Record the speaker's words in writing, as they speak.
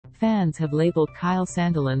Fans have labeled Kyle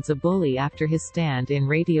Sandilands a bully after his stand-in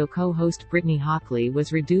radio co-host Brittany Hockley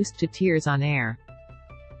was reduced to tears on air.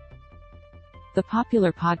 The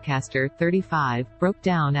popular podcaster, 35, broke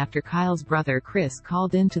down after Kyle's brother Chris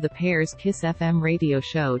called in to the pair's KIIS FM radio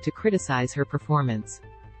show to criticize her performance.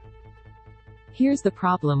 "Here's the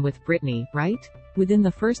problem with Brittany, right? Within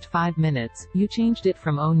the first 5 minutes, you changed it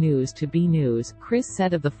from O News to B News," Chris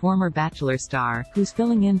said of the former Bachelor star, who's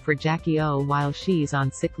filling in for Jackie O while she's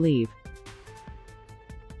on sick leave.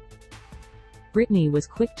 Brittany was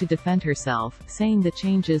quick to defend herself, saying the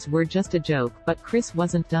changes were just a joke, but Chris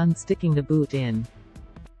wasn't done sticking the boot in.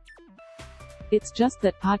 "It's just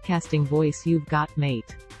that podcasting voice you've got,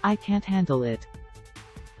 mate. I can't handle it.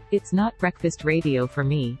 It's not breakfast radio for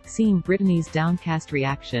me." Seeing Brittany's downcast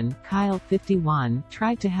reaction, Kyle, 51,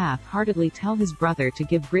 tried to half-heartedly tell his brother to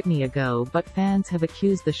give Brittany a go, but fans have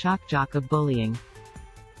accused the shock jock of bullying.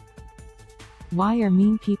 "Why are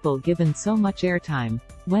mean people given so much airtime?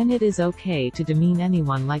 When it is okay to demean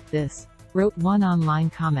anyone like this?" wrote one online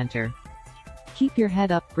commenter. "Keep your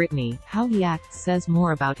head up, Brittany. How he acts says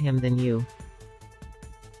more about him than you."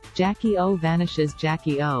 Jackie O vanishes.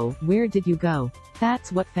 Jackie O, where did you go?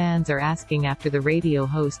 That's what fans are asking after the radio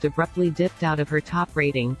host abruptly dipped out of her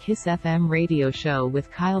top-rating KIIS FM radio show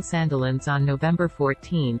with Kyle Sandilands on November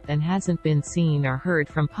 14 and hasn't been seen or heard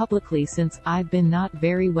from publicly since. "I've been not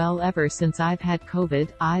very well ever since I've had COVID.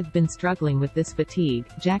 I've been struggling with this fatigue,"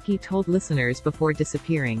 Jackie told listeners before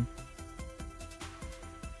disappearing.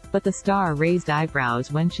 But the star raised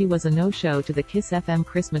eyebrows when she was a no-show to the KIIS FM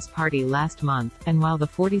Christmas party last month, and while the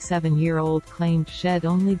 47-year-old claimed she'd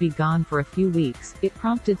only be gone for a few weeks, it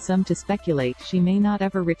prompted some to speculate she may not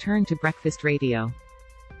ever return to breakfast radio.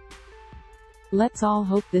 "Let's all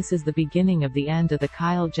hope this is the beginning of the end of the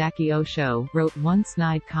Kyle Jackie O show," wrote one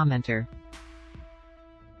snide commenter.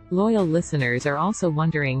 Loyal listeners are also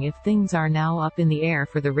wondering if things are now up in the air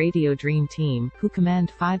for the Radio Dream Team, who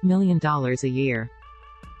command $5 million a year.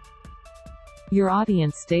 "Your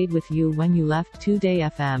audience stayed with you when you left 2Day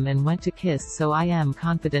FM and went to KIIS, so I am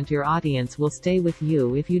confident your audience will stay with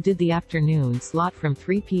you if you did the afternoon slot from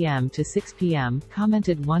 3 p.m. to 6 p.m.,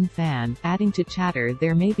 commented one fan, adding to chatter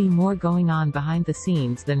there may be more going on behind the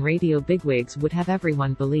scenes than radio bigwigs would have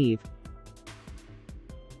everyone believe.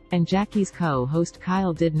 And Jackie's co-host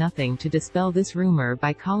Kyle did nothing to dispel this rumor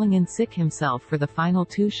by calling in sick himself for the final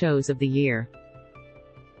 2 shows of the year.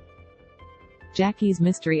 Jackie's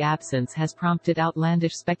mystery absence has prompted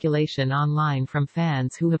outlandish speculation online from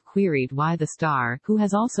fans who have queried why the star, who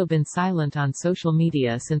has also been silent on social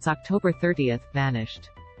media since October 30, vanished.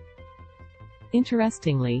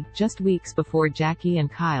 Interestingly, just weeks before Jackie and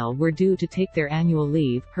Kyle were due to take their annual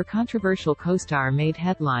leave, her controversial co-star made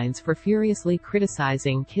headlines for furiously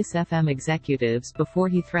criticizing KIIS FM executives before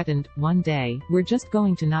he threatened, "One day, we're just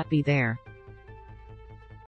going to not be there."